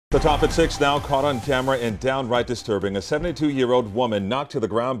The top at 6 now, caught on camera and downright disturbing. A 72-year-old woman knocked to the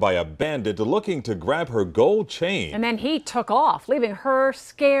ground by a bandit looking to grab her gold chain. And then he took off, leaving her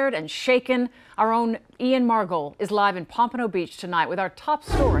scared and shaken. Our own Ian Margol is live in Pompano Beach tonight with our top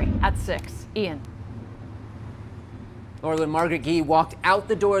story at 6. Ian. Orlin Margaret Gee walked out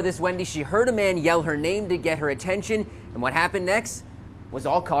the door this Wendy. She heard a man yell her name to get her attention. And what happened next was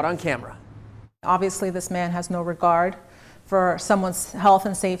all caught on camera. Obviously, this man has no regard for someone's health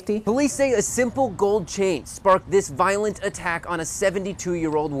and safety. Police say a simple gold chain sparked this violent attack on a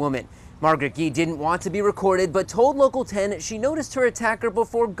 72-year-old woman. Margaret Gee didn't want to be recorded, but told Local 10 she noticed her attacker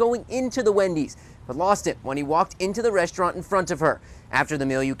before going into the Wendy's, but lost it when he walked into the restaurant in front of her. After the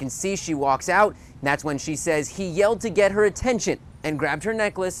meal, you can see she walks out, and that's when she says he yelled to get her attention and grabbed her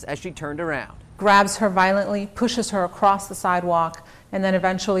necklace as she turned around. Grabs her violently, pushes her across the sidewalk, and then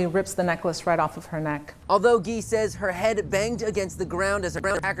eventually rips the necklace right off of her neck. Although Gee says her head banged against the ground as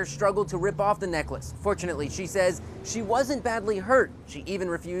her attacker struggled to rip off the necklace. Fortunately, she says she wasn't badly hurt. She even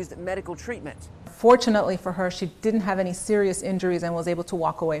refused medical treatment. Fortunately for her, she didn't have any serious injuries and was able to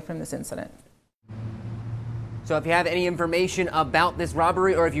walk away from this incident. So if you have any information about this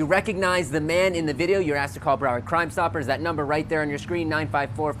robbery or if you recognize the man in the video, you're asked to call Broward Crime Stoppers. That number right there on your screen,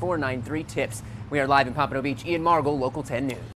 954-493-TIPS. We are live in Pompano Beach. Ian Margol, Local 10 News.